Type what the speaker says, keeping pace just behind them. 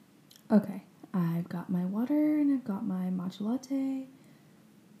Okay, I've got my water and I've got my matcha latte.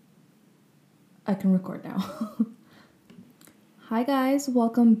 I can record now. Hi guys,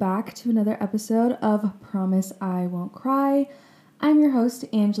 welcome back to another episode of Promise I Won't Cry. I'm your host,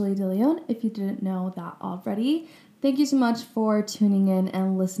 Angeli DeLeon, if you didn't know that already. Thank you so much for tuning in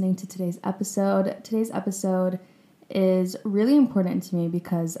and listening to today's episode. Today's episode is really important to me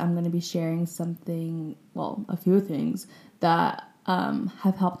because I'm going to be sharing a few things that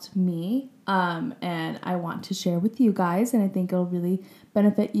have helped me and I want to share with you guys, and I think it'll really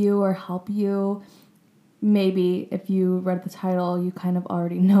benefit you or help you. Maybe if you read the title, you kind of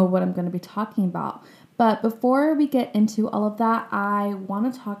already know what I'm going to be talking about. But before we get into all of that, I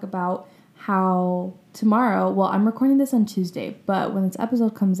want to talk about how tomorrow, I'm recording this on Tuesday, but when this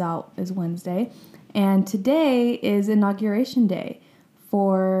episode comes out is Wednesday, and today is Inauguration Day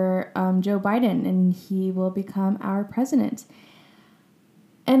for Joe Biden, and he will become our president.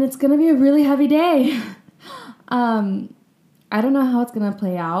 And it's going to be a really heavy day. I don't know how it's going to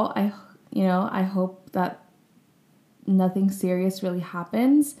play out. I hope that nothing serious really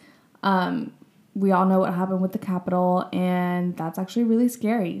happens. We all know what happened with the Capitol, and that's actually really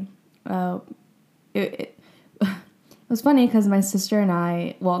scary. It was funny because my sister and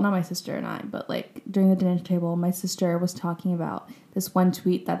I, not my sister and I, but like during the dinner table, my sister was talking about this one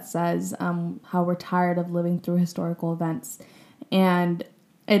tweet that says how we're tired of living through historical events. And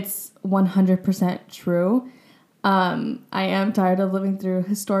it's 100% true. I am tired of living through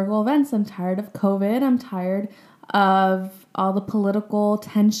historical events. I'm tired of COVID. I'm tired of all the political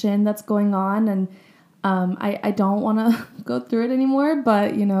tension that's going on. And I don't want to go through it anymore,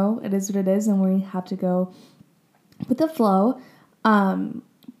 but, it is what it is, and we have to go with the flow.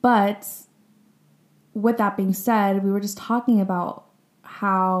 But with that being said, we were just talking about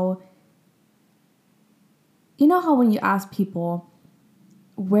how, how when you ask people,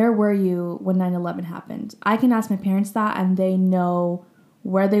 where were you when 9/11 happened? I can ask my parents that, and they know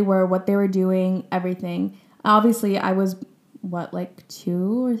where they were, what they were doing, everything. Obviously, I was,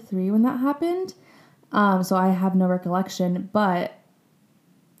 2 or 3 when that happened? So I have no recollection. But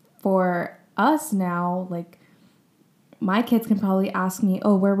for us now, my kids can probably ask me,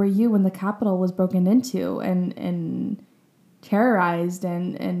 oh, where were you when the Capitol was broken into and terrorized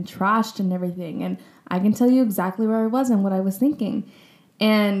and trashed and everything? And I can tell you exactly where I was and what I was thinking.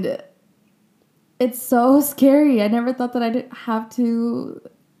 And it's so scary. I never thought that I'd have to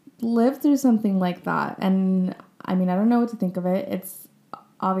live through something like that. And I don't know what to think of it. It's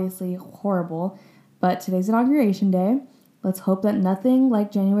obviously horrible. But today's Inauguration Day. Let's hope that nothing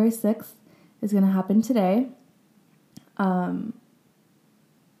like January 6th is going to happen today. I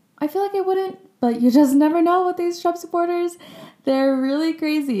feel like it wouldn't, but you just never know with these Trump supporters. They're really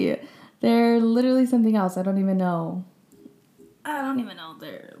crazy. They're literally something else. I don't even know.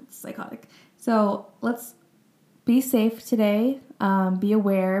 They're psychotic. So let's be safe today. Be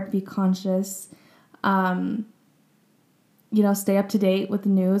aware. Be conscious. Stay up to date with the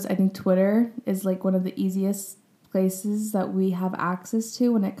news. I think Twitter is one of the easiest places that we have access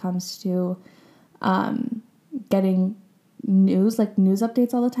to when it comes to getting news, news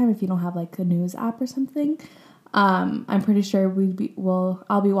updates all the time. If you don't have a news app or something, I'm pretty sure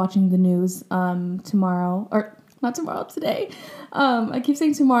I'll be watching the news tomorrow, or not tomorrow, today. I keep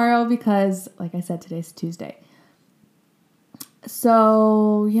saying tomorrow because, like I said, today's Tuesday.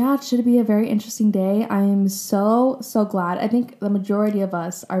 So, yeah, it should be a very interesting day. I am so, so glad. I think the majority of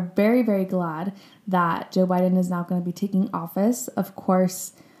us are very, very glad that Joe Biden is now going to be taking office. Of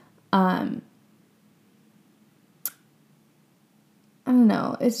course, I don't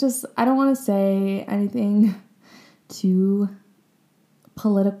know. It's just, I don't want to say anything too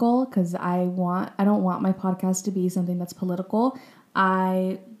political because I don't want my podcast to be something that's political.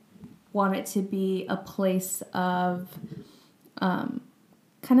 I want it to be a place of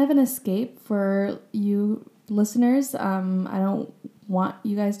kind of an escape for you listeners. I don't want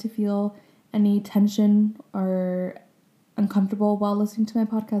you guys to feel any tension or uncomfortable while listening to my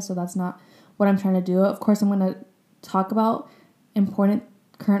podcast, so that's not what I'm trying to do. Of course, I'm going to talk about important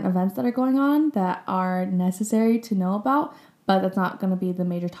current events that are going on that are necessary to know about, but that's not going to be the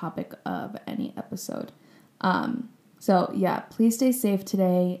major topic of any episode. So yeah, please stay safe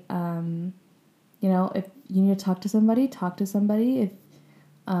today. If you need to talk to somebody, talk to somebody. If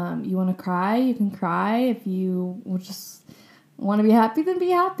you want to cry, you can cry. If you just want to be happy, then be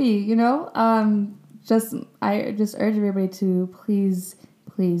happy, I just urge everybody to please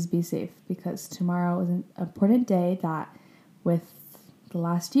be safe, because tomorrow is an important day that with the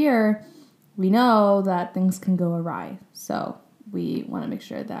last year, we know that things can go awry. So we want to make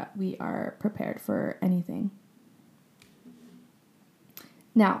sure that we are prepared for anything.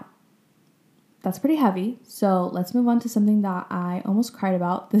 Now, that's pretty heavy. So let's move on to something that I almost cried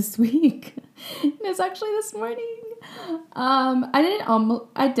about this week. And it's actually this morning. I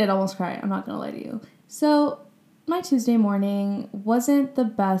did almost cry. I'm not gonna lie to you. So my Tuesday morning wasn't the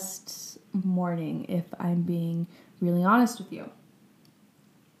best morning, if I'm being really honest with you.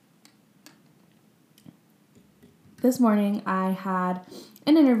 This morning I had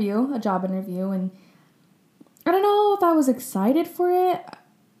an interview, a job interview, and I don't know if I was excited for it.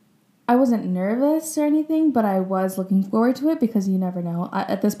 I wasn't nervous or anything, but I was looking forward to it because you never know.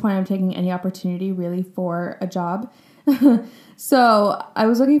 At this point, I'm taking any opportunity really for a job. So I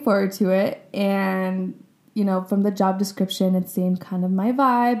was looking forward to it. And, you know, from the job description, it seemed kind of my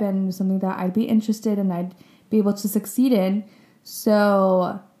vibe and something that I'd be interested in, I'd be able to succeed in.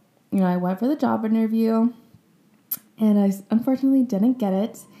 So, you know, I went for the job interview and I unfortunately didn't get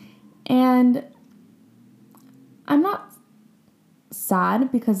it. And I'm not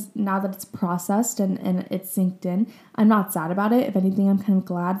sad because now that it's processed and it's synced in, I'm not sad about it. If anything, I'm kind of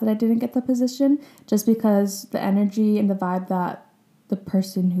glad that I didn't get the position, just because the energy and the vibe that the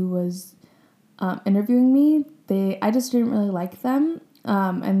person who was interviewing me, I just didn't really like them,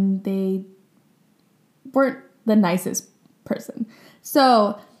 and they weren't the nicest person.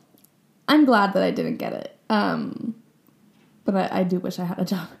 So I'm glad that I didn't get it, but I do wish I had a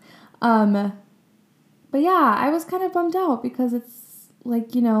job. But yeah, I was kind of bummed out because it's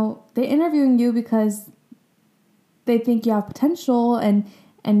like, you know, they're interviewing you because they think you have potential and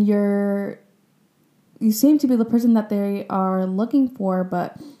you seem to be the person that they are looking for,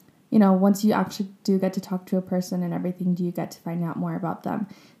 but, you know, once you actually do get to talk to a person and everything, do you get to find out more about them.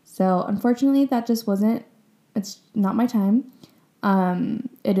 So unfortunately, that just it's not my time.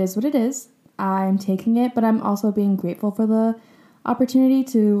 It is what it is. I'm taking it, but I'm also being grateful for the opportunity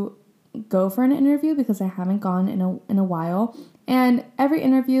to go for an interview because I haven't gone in a while, and every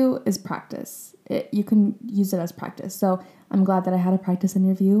interview is practice. You can use it as practice. So I'm glad that I had a practice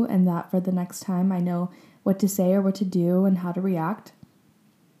interview and that for the next time I know what to say or what to do and how to react.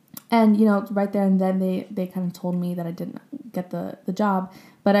 And, you know, right there and then they kind of told me that I didn't get the job,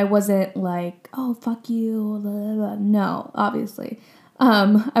 but I wasn't like, oh, fuck you, blah, blah, blah. No, obviously.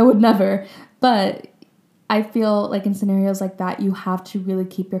 I would never, but I feel like in scenarios like that, you have to really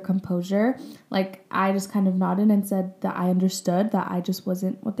keep your composure. Like, I just kind of nodded and said that I understood that I just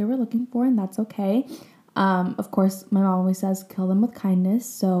wasn't what they were looking for, and that's okay. Of course, my mom always says, kill them with kindness.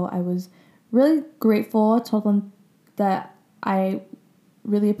 So I was really grateful. I told them that I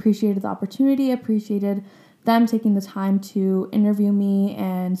really appreciated the opportunity, appreciated them taking the time to interview me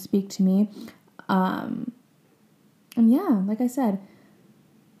and speak to me. And yeah, like I said,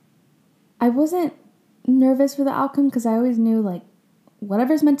 I wasn't nervous for the outcome because I always knew like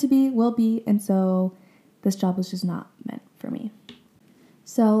whatever's meant to be will be, and so this job was just not meant for me.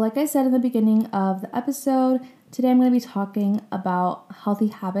 So like I said in the beginning of the episode, today I'm going to be talking about healthy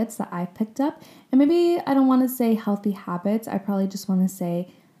habits that I've picked up, and maybe I don't want to say healthy habits, I probably just want to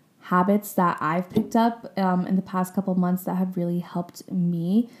say habits that I've picked up in the past couple months that have really helped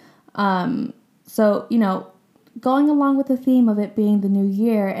me. So, you know, going along with the theme of it being the new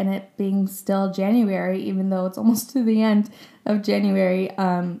year and it being still January, even though it's almost to the end of January,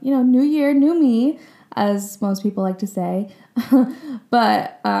 you know, new year, new me, as most people like to say.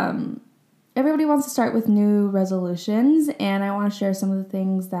 But everybody wants to start with new resolutions, and I want to share some of the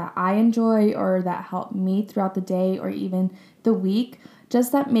things that I enjoy or that help me throughout the day or even the week,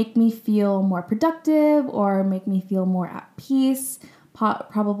 just that make me feel more productive or make me feel more at peace,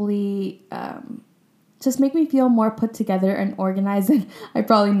 probably just make me feel more put together and organized than I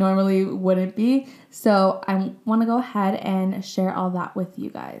probably normally wouldn't be. So I want to go ahead and share all that with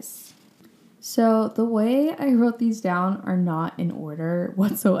you guys. So the way I wrote these down are not in order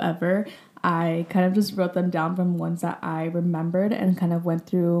whatsoever. I kind of just wrote them down from ones that I remembered and kind of went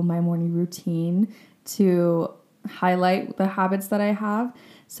through my morning routine to highlight the habits that I have.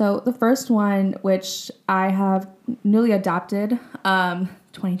 So the first one, which I have newly adopted,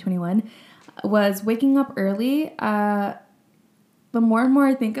 2021, was waking up early. The more and more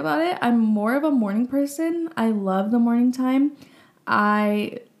I think about it, I'm more of a morning person. I love the morning time.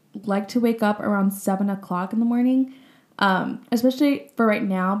 I like to wake up around 7 o'clock in the morning, especially for right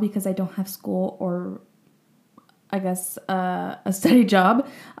now because I don't have school or I guess a steady job.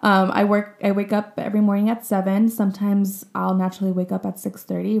 I wake up every morning at 7. Sometimes I'll naturally wake up at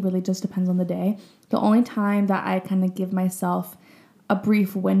 6:30. It really just depends on the day. The only time that I kind of give myself a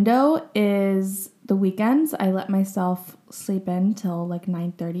brief window is the weekends. I let myself sleep in till like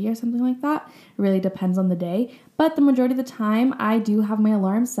 9:30 or something like that. It really depends on the day. But the majority of the time, I do have my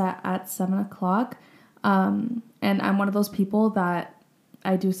alarm set at 7 o'clock. And I'm one of those people that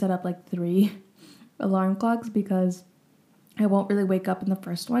I do set up like 3 alarm clocks because I won't really wake up in the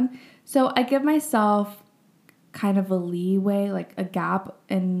first one. So I give myself kind of a leeway, like a gap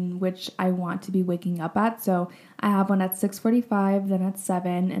in which I want to be waking up at. So I have one at 6:45, then at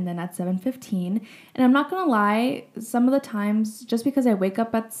 7, and then at 7:15. And I'm not going to lie, some of the times just because I wake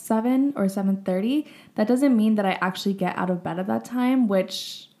up at 7 or 7:30, that doesn't mean that I actually get out of bed at that time,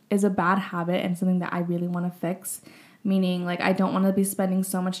 which is a bad habit and something that I really want to fix. Meaning, like, I don't want to be spending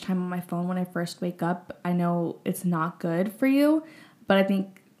so much time on my phone when I first wake up. I know it's not good for you, but I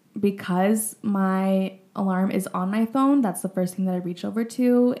think because my alarm is on my phone, that's the first thing that I reach over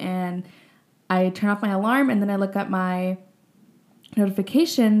to, and I turn off my alarm, and then I look at my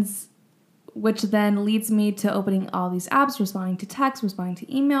notifications, which then leads me to opening all these apps, responding to texts, responding to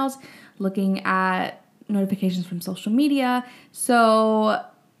emails, looking at notifications from social media. So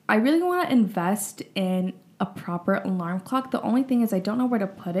I really want to invest in a proper alarm clock. The only thing is I don't know where to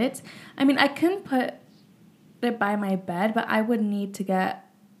put it. I mean, I can put it by my bed, but I would need to get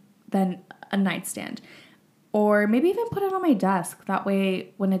then a nightstand, or maybe even put it on my desk. That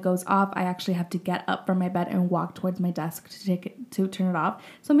way when it goes off, I actually have to get up from my bed and walk towards my desk to turn it off.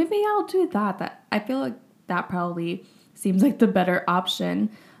 So maybe I'll do that. I feel like that probably seems like the better option.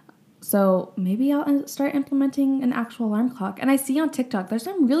 So maybe I'll start implementing an actual alarm clock. And I see on TikTok there's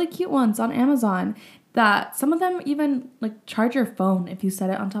some really cute ones on Amazon that some of them even like charge your phone. If you set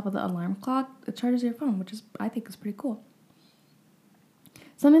it on top of the alarm clock, it charges your phone, which is, I think, is pretty cool.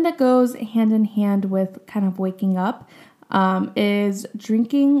 Something that goes hand in hand with kind of waking up is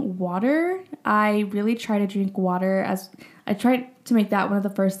drinking water. I really try to drink water, as I try to make that one of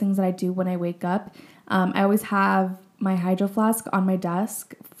the first things that I do when I wake up. I always have my hydro flask on my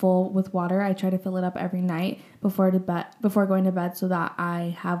desk full with water. I try to fill it up every night before going to bed so that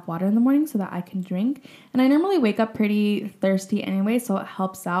I have water in the morning so that I can drink. And I normally wake up pretty thirsty anyway, so it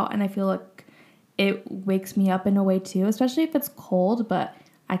helps out, and I feel like it wakes me up in a way too, especially if it's cold, but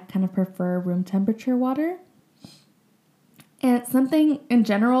I kind of prefer room temperature water. And something in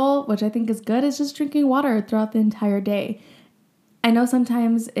general, which I think is good, is just drinking water throughout the entire day. I know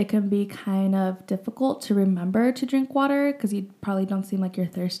sometimes it can be kind of difficult to remember to drink water because you probably don't seem like you're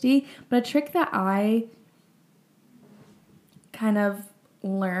thirsty. But a trick that I kind of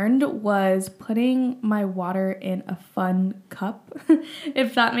learned was putting my water in a fun cup,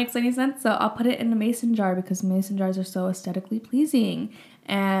 if that makes any sense. So I'll put it in a mason jar because mason jars are so aesthetically pleasing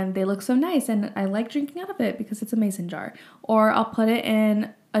and they look so nice, and I like drinking out of it because it's a mason jar. Or I'll put it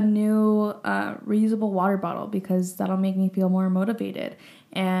in a new reusable water bottle because that'll make me feel more motivated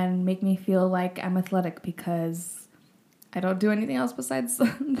and make me feel like I'm athletic because I don't do anything else besides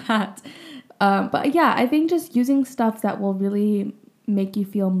that. But yeah, I think just using stuff that will really make you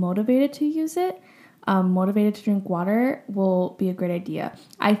feel motivated to use it, motivated to drink water, will be a great idea.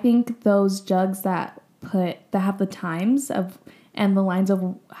 I think those jugs that have the times of and the lines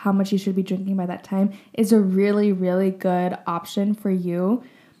of how much you should be drinking by that time is a really, really good option for you.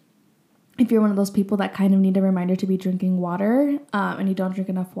 If you're one of those people that kind of need a reminder to be drinking water and you don't drink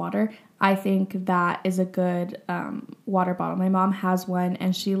enough water, I think that is a good water bottle. My mom has one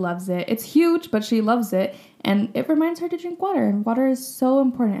and she loves it. It's huge, but she loves it. And it reminds her to drink water. And water is so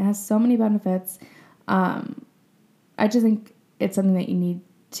important. It has so many benefits. I just think it's something that you need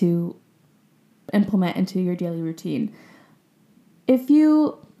to implement into your daily routine. If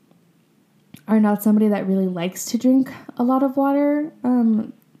you are not somebody that really likes to drink a lot of water,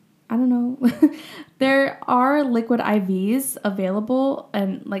 I don't know. There are liquid IVs available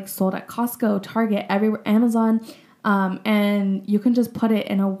and like sold at Costco, Target, everywhere, Amazon. And you can just put it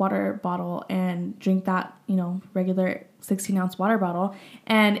in a water bottle and drink that, regular 16-ounce water bottle.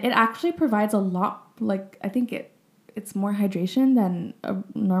 And it actually provides a lot, like, I think it's more hydration than a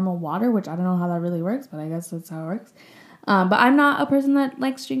normal water, which I don't know how that really works, but I guess that's how it works. But I'm not a person that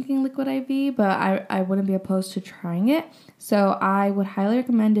likes drinking liquid IV, but I wouldn't be opposed to trying it. So I would highly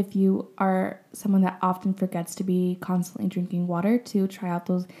recommend, if you are someone that often forgets to be constantly drinking water, to try out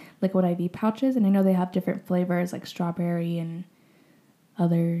those liquid IV pouches. And I know they have different flavors like strawberry and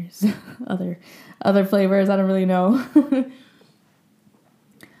others, other flavors. I don't really know.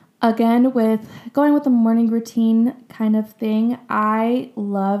 Again, with going with the morning routine kind of thing, I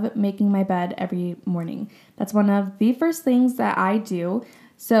love making my bed every morning. That's one of the first things that I do.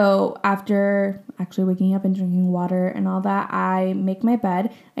 So after actually waking up and drinking water and all that, I make my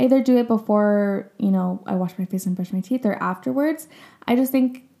bed. I either do it before, I wash my face and brush my teeth, or afterwards. I just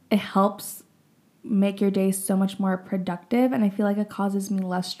think it helps make your day so much more productive, and I feel like it causes me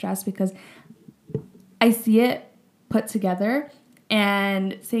less stress because I see it put together.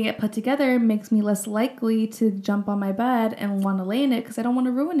 And seeing it put together makes me less likely to jump on my bed and want to lay in it because I don't want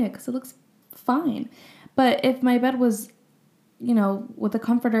to ruin it because it looks fine. But if my bed was, with a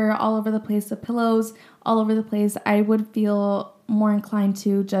comforter all over the place, the pillows all over the place, I would feel more inclined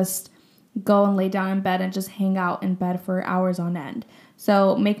to just go and lay down in bed and just hang out in bed for hours on end.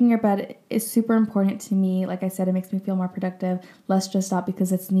 So making your bed is super important to me. Like I said, it makes me feel more productive, less stressed out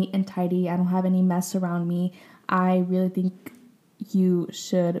because it's neat and tidy. I don't have any mess around me. I really think you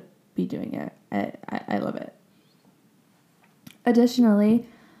should be doing it. I love it. Additionally,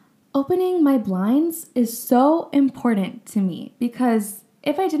 opening my blinds is so important to me because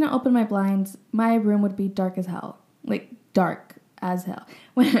if I didn't open my blinds, my room would be dark as hell. Like, dark as hell.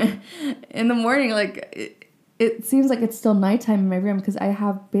 When in the morning, like, it seems like it's still nighttime in my room because I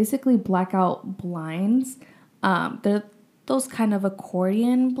have basically blackout blinds. They're those kind of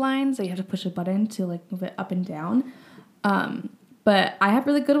accordion blinds that you have to push a button to, like, move it up and down. But I have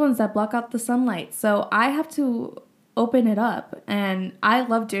really good ones that block out the sunlight. So I have to open it up. And I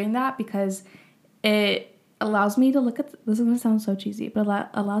love doing that because it allows me to look at, this is going to sound so cheesy, but it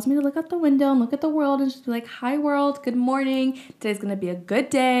allows me to look out the window and look at the world and just be like, hi world, good morning. Today's going to be a good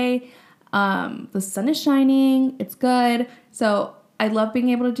day. The sun is shining. It's good. So I love being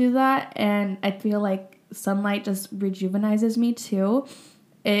able to do that. And I feel like sunlight just rejuvenizes me too.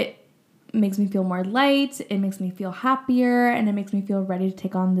 It makes me feel more light. It makes me feel happier, and it makes me feel ready to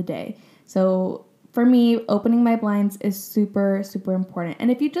take on the day. So for me, opening my blinds is super, super important.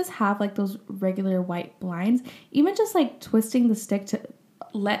 And if you just have like those regular white blinds, even just like twisting the stick to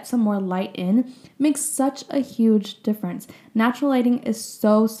let some more light in makes such a huge difference. Natural lighting is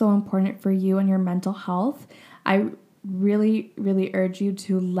so, so important for you and your mental health. I really, really urge you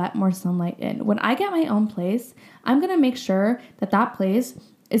to let more sunlight in. When I get my own place, I'm going to make sure that that place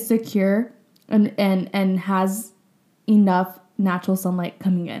is secure and has enough natural sunlight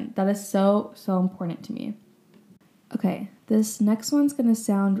coming in. That is so, so important to me. Okay, this next one's gonna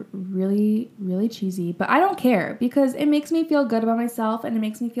sound really, really cheesy, but I don't care because it makes me feel good about myself and it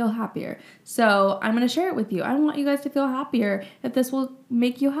makes me feel happier. So I'm gonna share it with you. I want you guys to feel happier. If this will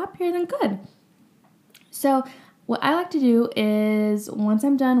make you happier, then good. So what I like to do is once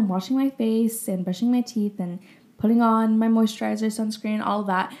I'm done washing my face and brushing my teeth and putting on my moisturizer, sunscreen, all of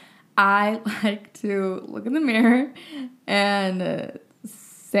that, I like to look in the mirror and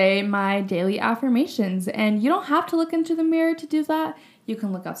say my daily affirmations. And you don't have to look into the mirror to do that. You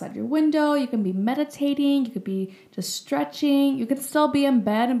can look outside your window. You can be meditating. You could be just stretching. You could still be in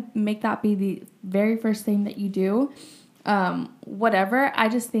bed and make that be the very first thing that you do. Whatever. I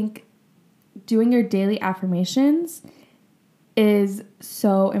just think doing your daily affirmations is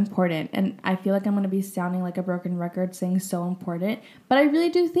so important. And I feel like I'm going to be sounding like a broken record saying so important. But I really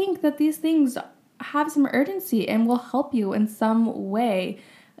do think that these things have some urgency and will help you in some way.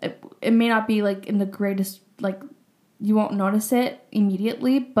 It may not be like in the greatest, like you won't notice it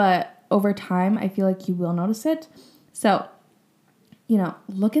immediately, but over time, I feel like you will notice it. So,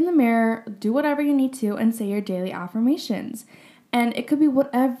 look in the mirror, do whatever you need to, and say your daily affirmations. And it could be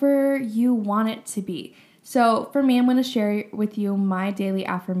whatever you want it to be. So for me, I'm going to share with you my daily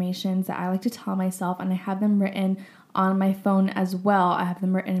affirmations that I like to tell myself, and I have them written on my phone as well. I have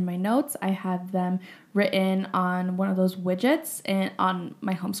them written in my notes. I have them written on one of those widgets and on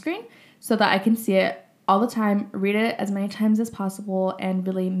my home screen so that I can see it all the time, read it as many times as possible, and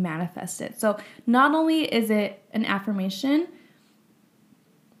really manifest it. So not only is it an affirmation,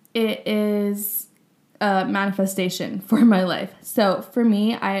 it is a manifestation for my life. So for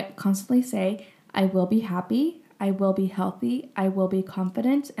me, I constantly say, I will be happy, I will be healthy, I will be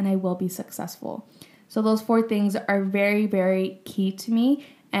confident, and I will be successful. So those 4 things are very, very key to me,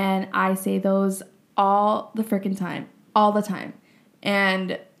 and I say those all the freaking time, all the time.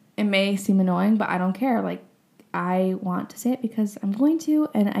 And it may seem annoying, but I don't care. Like, I want to say it because I'm going to,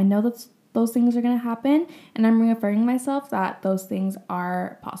 and I know that those things are going to happen, and I'm reaffirming myself that those things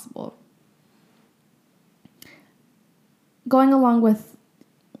are possible. Going along with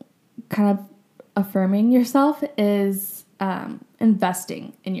kind of affirming yourself is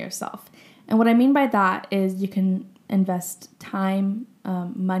investing in yourself. And what I mean by that is you can invest time,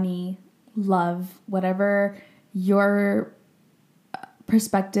 money, love, whatever your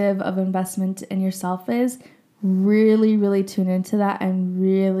perspective of investment in yourself is. Really, really tune into that and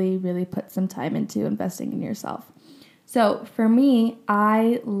really, really put some time into investing in yourself. So for me,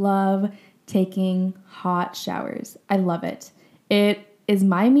 I love taking hot showers. I love it. It is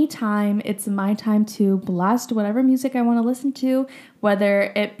my me time. It's my time to blast whatever music I want to listen to,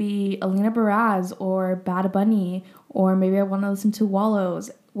 whether it be Alina Baraz or Bad Bunny, or maybe I want to listen to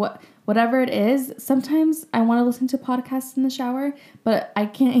Wallows. Whatever it is, sometimes I want to listen to podcasts in the shower, but I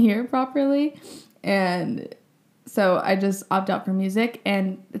can't hear properly. And so I just opt out for music,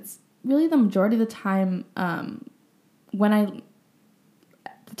 and it's really the majority of the time, the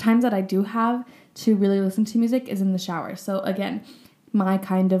times that I do have to really listen to music is in the shower. So again, my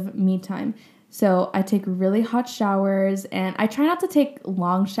kind of me time. So I take really hot showers, and I try not to take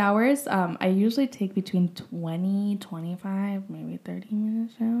long showers. I usually take between 20, 25, maybe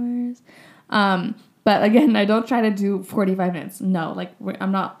 30-minute showers. But again, I don't try to do 45 minutes. No, like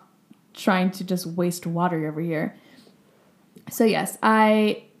I'm not trying to just waste water over here. So yes,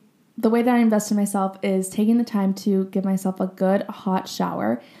 the way that I invest in myself is taking the time to give myself a good hot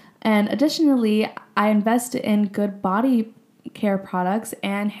shower. And additionally, I invest in good body care products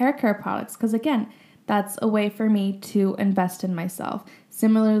and hair care products because, again, that's a way for me to invest in myself.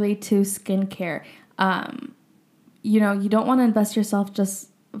 Similarly to skincare, you don't want to invest yourself just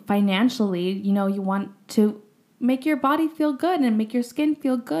financially. You want to make your body feel good and make your skin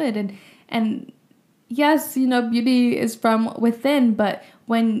feel good. And yes, beauty is from within, but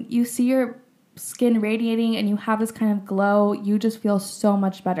when you see your skin radiating and you have this kind of glow, you just feel so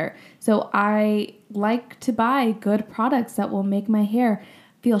much better. So I like to buy good products that will make my hair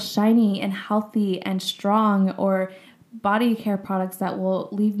feel shiny and healthy and strong, or body care products that will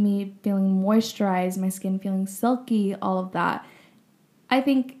leave me feeling moisturized, my skin feeling silky, all of that. I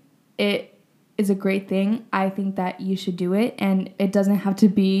think it is a great thing. I think that you should do it, and it doesn't have to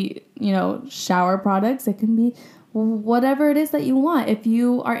be, shower products. It can be whatever it is that you want. If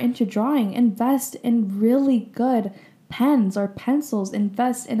you are into drawing, invest in really good pens or pencils.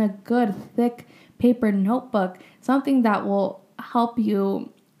 Invest in a good thick paper notebook, something that will help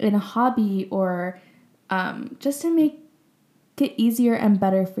you in a hobby or just to make it easier and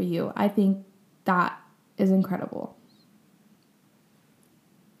better for you. I think that is incredible.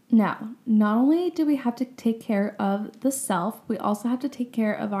 Now, not only do we have to take care of the self, we also have to take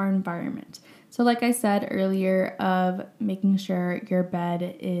care of our environment. So like I said earlier, of making sure your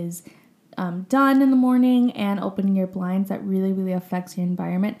bed is done in the morning and opening your blinds, that really, really affects your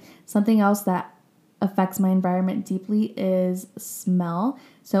environment. Something else that affects my environment deeply is smell.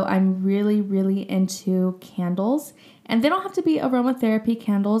 So I'm really, really into candles. And they don't have to be aromatherapy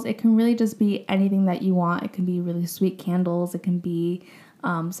candles. It can really just be anything that you want. It can be really sweet candles. It can be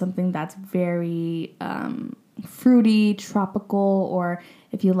something that's very fruity, tropical, or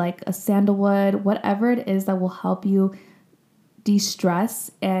if you like a sandalwood, whatever it is that will help you de-stress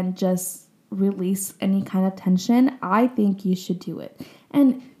and just release any kind of tension, I think you should do it.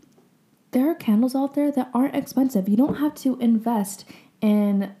 And there are candles out there that aren't expensive. You don't have to invest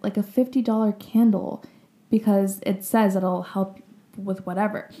in like a $50 candle because it says it'll help with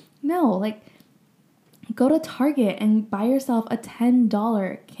whatever. No, like go to Target and buy yourself a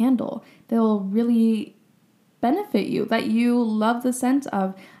 $10 candle that will really benefit you, that you love the scent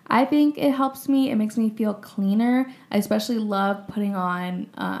of. I think it helps me. It makes me feel cleaner. I especially love putting on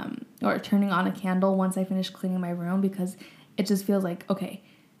or turning on a candle once I finish cleaning my room, because it just feels like, okay,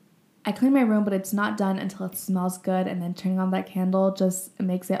 I clean my room, but it's not done until it smells good. And then turning on that candle just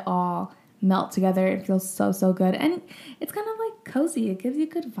makes it all melt together. It feels so, so good. And it's kind of like cozy. It gives you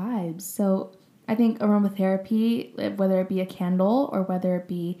good vibes. So I think aromatherapy, whether it be a candle or whether it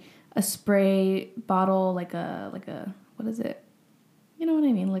be a spray bottle, like a what is it? You know what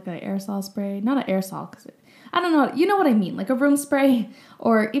I mean? Like an aerosol spray. Not an aerosol, because I don't know. You know what I mean? Like a room spray.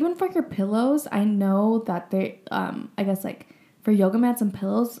 Or even for your pillows, I know that they, I guess like for yoga mats and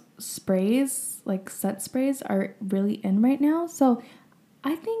pillows, sprays, like scent sprays are really in right now. So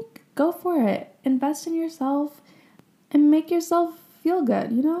I think go for it. Invest in yourself and make yourself feel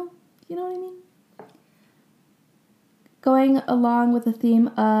good, You know what I mean? Going along with the theme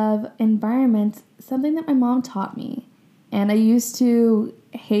of environment, something that my mom taught me, and I used to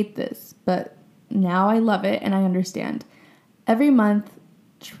hate this, but now I love it and I understand. Every month,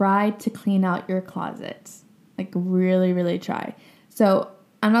 try to clean out your closet. Like really, really try. So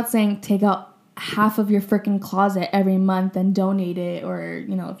I'm not saying take out half of your freaking closet every month and donate it, or,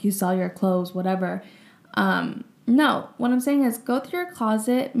 if you sell your clothes, whatever. No, what I'm saying is go through your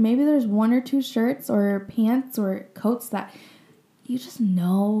closet. Maybe there's 1 or 2 shirts or pants or coats that you just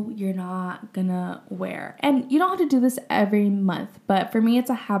know you're not gonna wear. And you don't have to do this every month, but for me, it's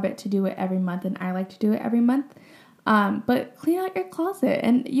a habit to do it every month, and I like to do it every month. But clean out your closet,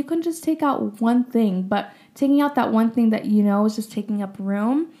 and you can just take out one thing, but taking out that one thing that is just taking up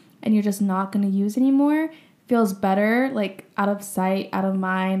room and you're just not gonna use anymore feels better, like out of sight, out of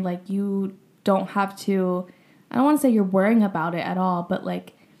mind. Like you don't have to, I don't want to say you're worrying about it at all, but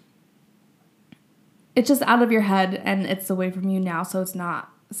like it's just out of your head and it's away from you now. So it's not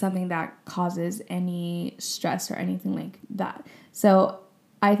something that causes any stress or anything like that. So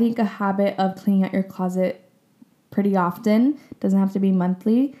I think a habit of cleaning out your closet pretty often, doesn't have to be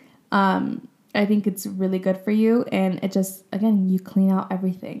monthly, I think it's really good for you, and it just, again, you clean out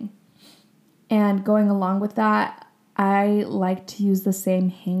everything. And going along with that, I like to use the same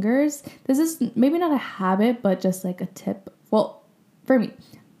hangers. This is maybe not a habit, but just like a tip. Well, for me,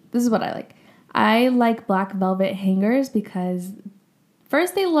 this is what I like. I like black velvet hangers because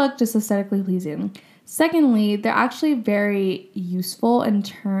first, they look just aesthetically pleasing. Secondly, they're actually very useful in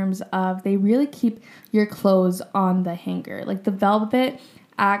terms of they really keep your clothes on the hanger. Like the velvet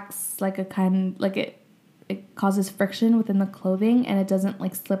acts like it causes friction within the clothing, and it doesn't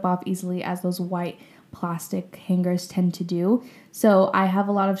like slip off easily as those white plastic hangers tend to do. So I have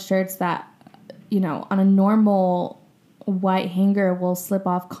a lot of shirts that, on a normal white hanger will slip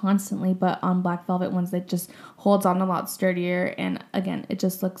off constantly, but on black velvet ones, it just holds on a lot sturdier. And again, it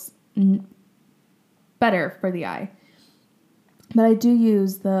just looks better for the eye. But I do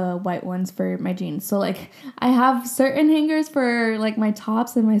use the white ones for my jeans. So like I have certain hangers for like my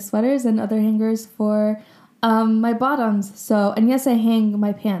tops and my sweaters and other hangers for my bottoms. So, and yes, I hang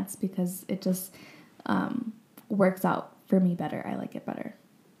my pants because it just works out for me better. I like it better.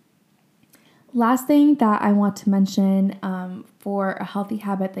 Last thing that I want to mention for a healthy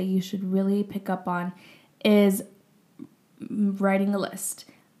habit that you should really pick up on is writing a list.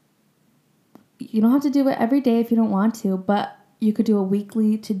 You don't have to do it every day if you don't want to, but you could do a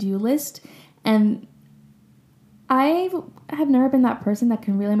weekly to-do list. And I have never been that person that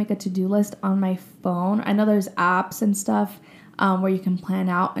can really make a to-do list on my phone. I know there's apps and stuff where you can plan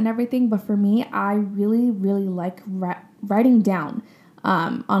out and everything, but for me, I really, really like writing down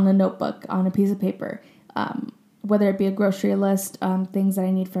on a notebook, on a piece of paper, whether it be a grocery list, things that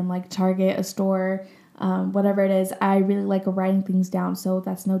I need from like Target, a store, whatever it is. I really like writing things down, so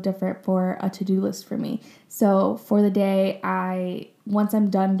that's no different for a to-do list for me. So for the day, once I'm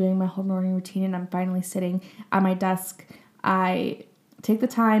done doing my whole morning routine and I'm finally sitting at my desk, I take the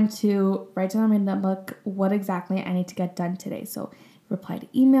time to write down in my notebook what exactly I need to get done today. So reply to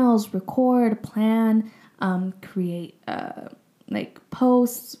emails, record, plan, create like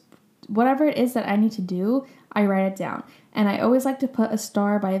posts, whatever it is that I need to do, I write it down. And I always like to put a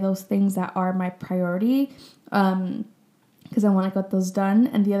star by those things that are my priority because I want to get those done.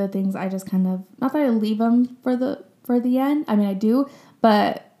 And the other things I just kind of, not that I leave them for the end. I mean, I do,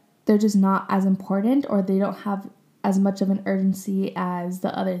 but they're just not as important, or they don't have as much of an urgency as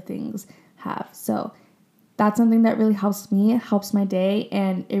the other things have. So that's something that really helps me, helps my day,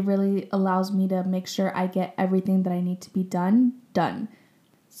 and it really allows me to make sure I get everything that I need to be done.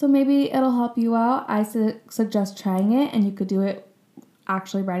 So maybe it'll help you out. I suggest trying it, and you could do it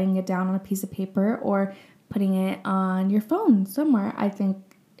actually writing it down on a piece of paper or putting it on your phone somewhere. I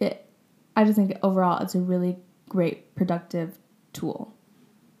just think overall it's a really great productive tool.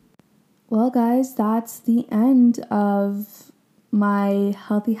 Well, guys, that's the end of my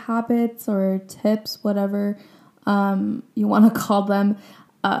healthy habits or tips, whatever you want to call them.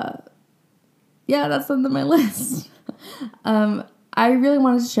 That's on my list. I really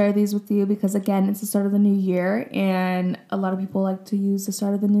wanted to share these with you because, again, it's the start of the new year, and a lot of people like to use the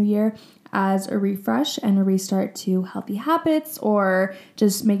start of the new year as a refresh and a restart to healthy habits, or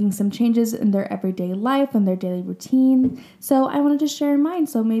just making some changes in their everyday life and their daily routine. So I wanted to share mine.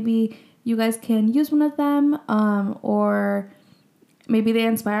 So maybe you guys can use one of them, or maybe they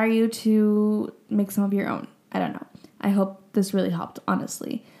inspire you to make some of your own. I don't know. I hope this really helped,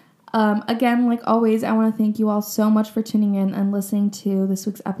 honestly. Again, like always, I want to thank you all so much for tuning in and listening to this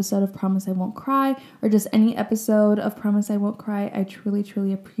week's episode of Promise I Won't Cry, or just any episode of Promise I Won't Cry. I truly,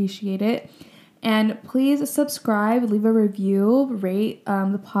 truly appreciate it. And please subscribe, leave a review, rate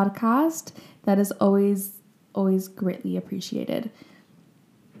the podcast. That is always, always greatly appreciated.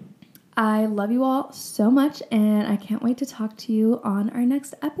 I love you all so much, and I can't wait to talk to you on our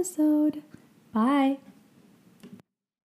next episode. Bye.